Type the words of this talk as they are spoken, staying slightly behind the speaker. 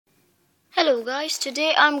Hello guys,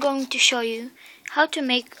 today I'm going to show you how to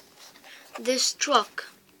make this truck.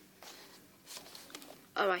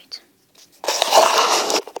 Alright.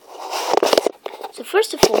 So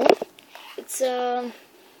first of all, it's a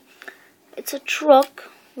truck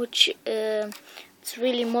which it's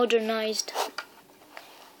really modernized.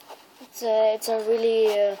 It's a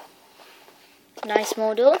really nice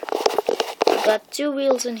model. We've got 2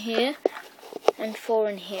 wheels in here and 4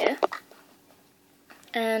 in here.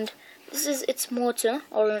 And this is its motor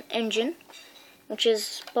or an engine, which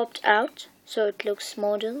is popped out so it looks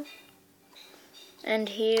modern. And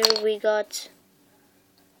here we got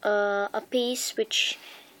a piece which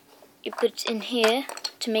you put in here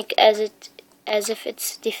to make as if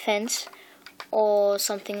it's defense or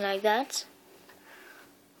something like that.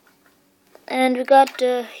 And we got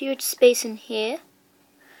a huge space in here.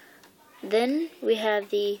 Then we have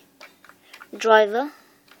the driver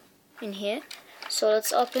in here. So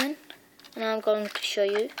let's open, and I'm going to show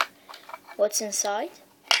you what's inside.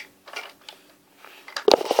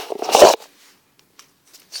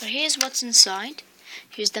 So here's what's inside.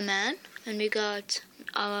 Here's the man, and we got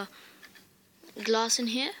our glass in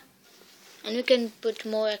here, and we can put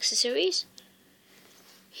more accessories.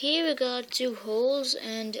 Here we got 2 holes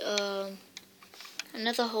and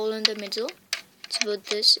another hole in the middle to put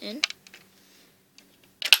this in,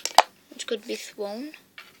 which could be thrown.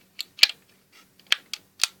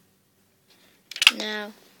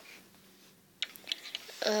 Now,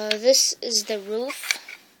 this is the roof.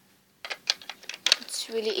 It's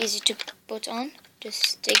really easy to put on.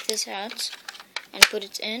 Just take this out and put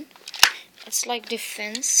it in. It's like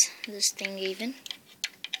defense, this thing even.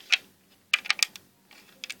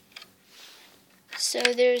 So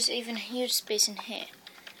there's even a huge space in here.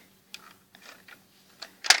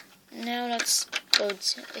 Now let's go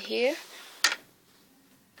to here.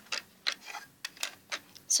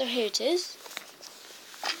 So here it is.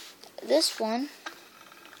 This one,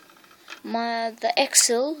 the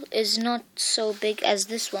axle is not so big as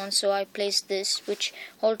this one, so I placed this, which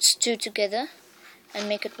holds 2 together and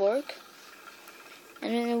make it work.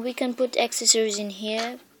 And then we can put accessories in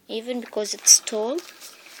here, even because it's tall.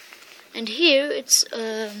 And here it's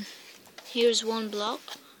here's 1 block,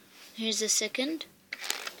 here's the second,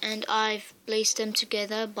 and I've placed them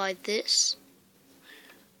together by this.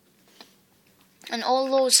 And all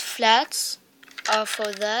those flats are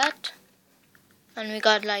for that. And we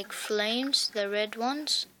got like flames, the red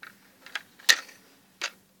ones.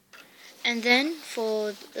 And then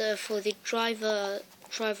for the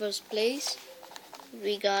driver's place,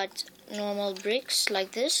 we got normal bricks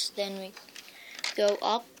like this. Then we go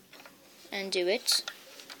up and do it.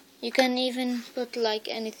 You can even put like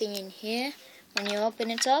anything in here when you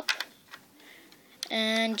open it up,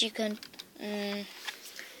 and you can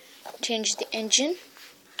change the engine.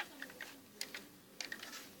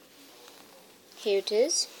 Here it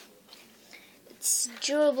is. It's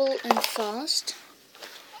durable and fast.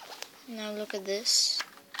 Now look at this.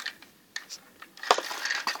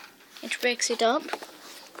 It breaks it up,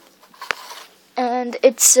 and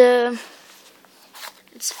it's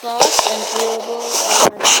fast and durable.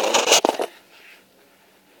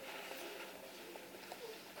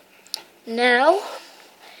 Now,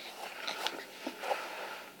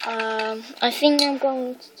 I think I'm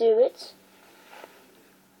going to do it.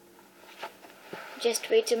 Just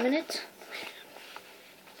wait a minute.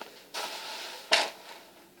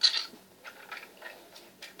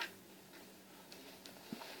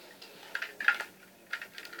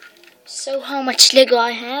 So how much Lego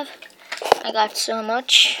I have? I got so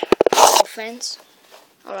much. No offense.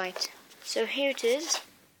 Alright, so here it is.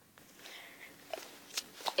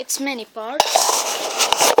 It's many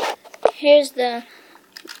parts. Here's the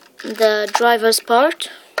driver's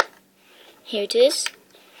part. Here it is.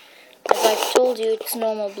 As I've told you, it's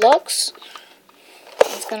normal blocks.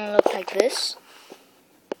 It's gonna look like this.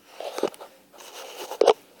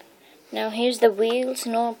 Now here's the wheels,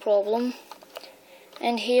 no problem.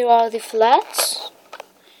 And here are the flats.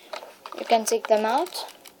 You can take them out.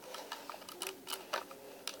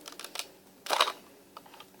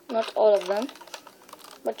 Not all of them,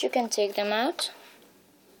 but you can take them out.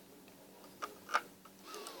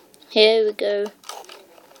 Here we go.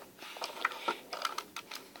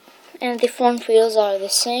 And the front wheels are the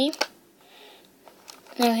same.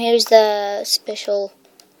 Now here's the special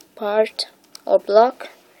part or block.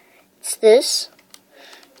 It's this.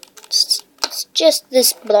 It's just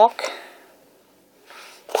this block.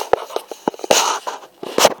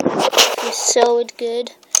 If you sew it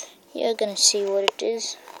good, you're gonna see what it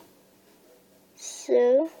is.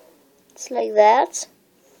 So it's like that.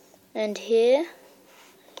 And here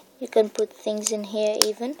you can put things in here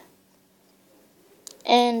even.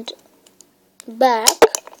 And back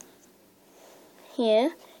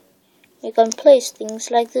here you can place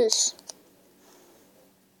things like this,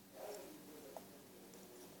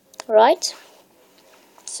 right?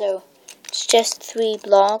 So it's just 3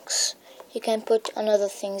 blocks. You can put another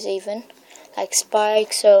things even, like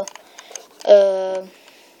spikes or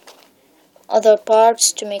other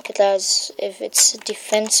parts to make it as if it's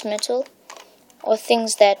defense metal, or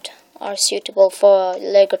things that are suitable for a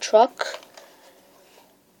Lego truck.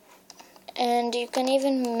 And you can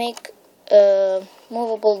even make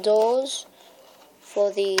movable doors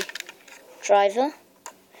for the driver.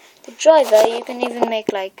 The driver you can even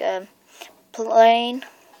make like a plane,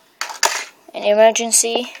 an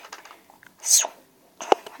emergency,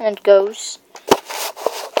 and it goes.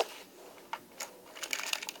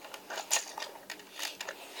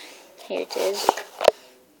 Here it is.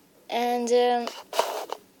 And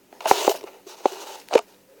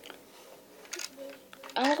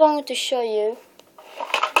I'm going to show you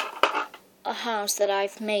a house that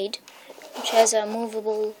I've made, which has a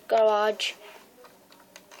movable garage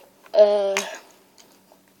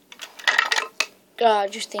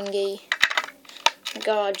garage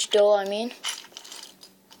door, I mean.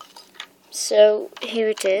 So here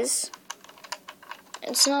it is.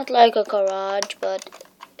 It's not like a garage, but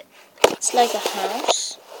it's like a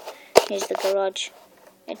house. Here's the garage.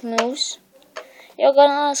 It moves. You're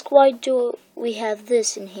gonna ask, why do we have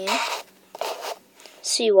this in here?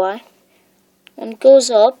 See why. When it goes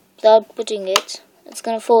up without putting it, it's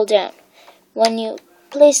gonna fall down. When you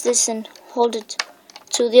place this and hold it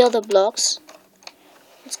to the other blocks,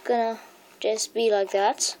 it's gonna just be like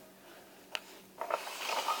that.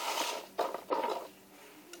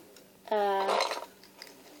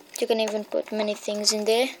 You can even put many things in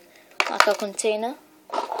there, like a container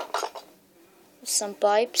with some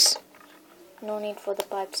pipes. No need for the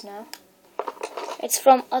pipes now. It's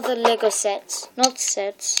from other Lego sets, not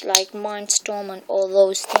sets like Mindstorm and all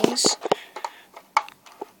those things.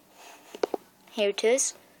 Here it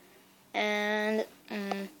is. And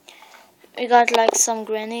we got like some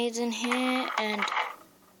grenades in here, and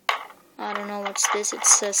I don't know what's this.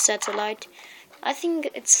 It's a satellite. I think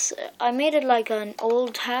I made it like an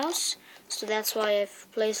old house, so that's why I've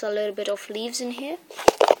placed a little bit of leaves in here,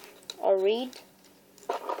 or reed.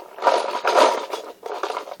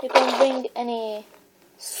 You can bring any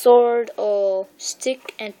sword or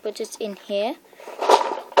stick and put it in here.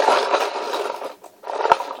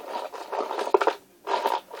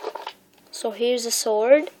 So here's a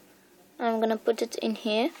sword. I'm gonna put it in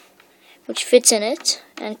here, which fits in it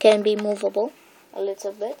and can be movable a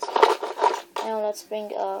little bit. Now let's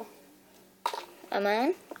bring a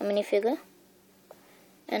man, a minifigure,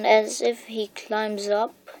 and as if he climbs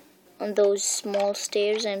up on those small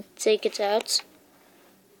stairs and take it out,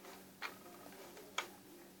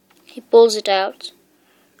 he pulls it out,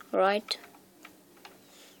 right?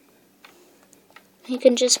 He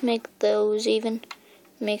can just make those, even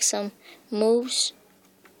make some moves,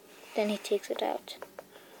 then he takes it out.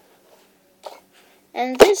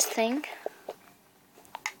 And this thing,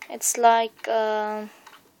 it's like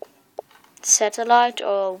satellite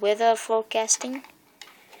or weather forecasting.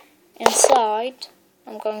 Inside,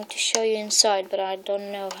 I'm going to show you inside, but I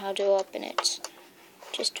don't know how to open it.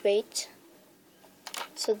 Just wait.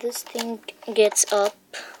 So this thing gets up.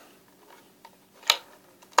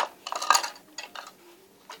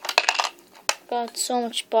 Got so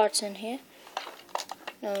much parts in here.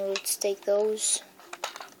 Now let's take those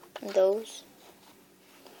and those.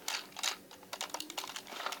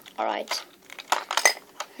 Alright.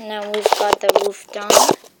 Now we've got the roof done.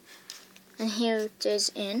 And here it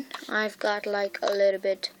is in. I've got like a little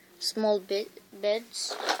bit small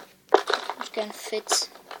beds which can fit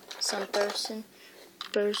some persons.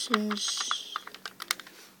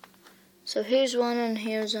 So here's one and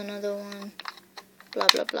here's another one. Blah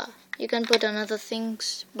blah blah. You can put another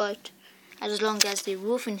things, but as long as the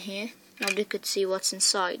roof in here, nobody could see what's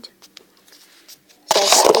inside. So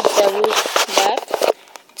let's put the roof back.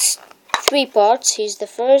 It's 3 parts. Here's the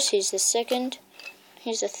first, here's the second,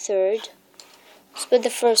 here's the third. Let's put the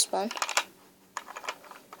first one.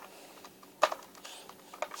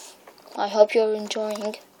 I hope you're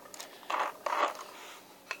enjoying.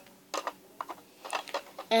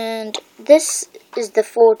 And this is the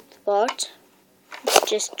 4th part. It's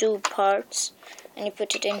just 2 parts. And you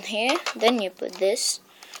put it in here. Then you put this.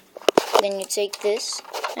 Then you take this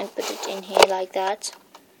and put it in here like that.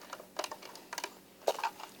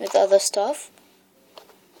 With other stuff.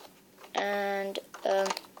 And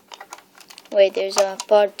wait, there's a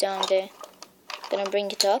part down there. Gonna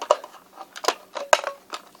bring it up.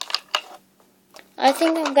 I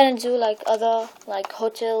think I'm gonna do like other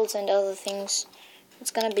hotels and other things.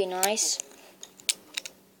 It's gonna be nice.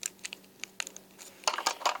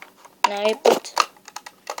 Now you put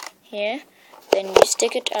here, then you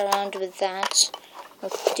stick it around with that.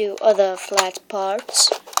 We'll do other flat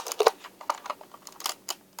parts.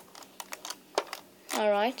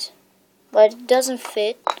 Alright, but it doesn't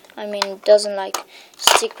fit. I mean, it doesn't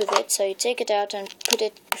stick with it, so you take it out and put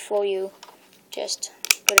it before you just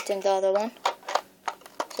put it in the other one.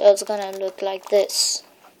 So it's gonna look like this.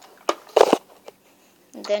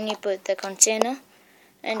 And then you put the container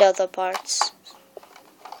and other parts.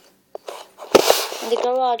 And the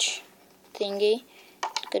garage thingy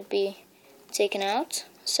could be taken out.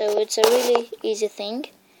 So it's a really easy thing.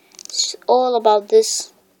 It's all about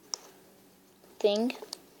this thing.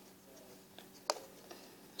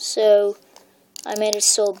 So I made it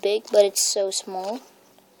so big, but it's so small.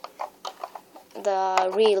 The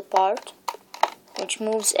real part, which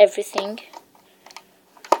moves everything.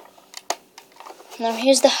 Now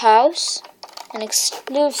here's the house, an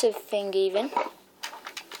exclusive thing even.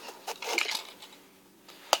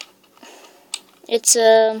 It's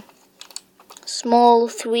a small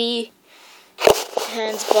 3-hand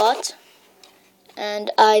bot,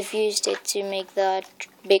 and I've used it to make that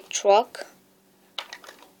big truck.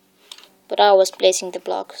 But I was placing the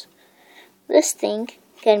blocks. This thing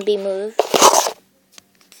can be moved.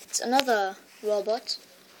 It's another robot,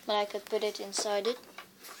 but I could put it inside it.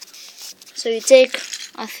 So you take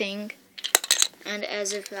a thing, and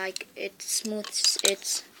as if it smooths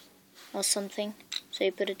it or something. So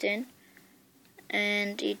you put it in,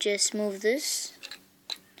 and you just move this,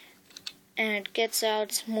 and it gets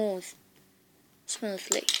out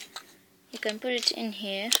smoothly. You can put it in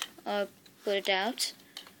here or put it out.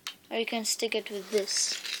 Or you can stick it with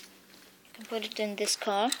this. You can put it in this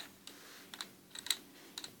car.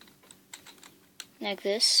 Like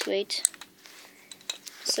this. Wait.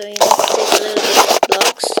 So you need to take a little bit of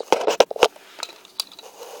blocks.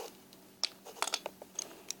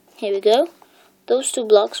 Here we go. Those 2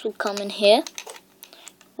 blocks will come in here.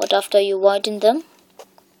 But after you widen them.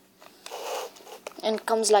 And it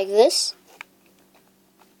comes like this.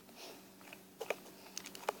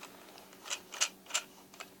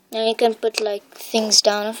 Now you can put things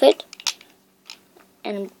down of it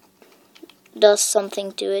and does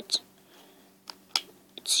something to it.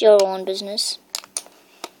 It's your own business.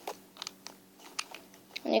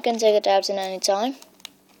 And you can take it out in any time.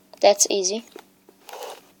 That's easy.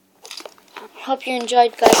 Hope you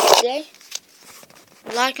enjoyed guys today.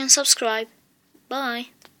 Like and subscribe. Bye.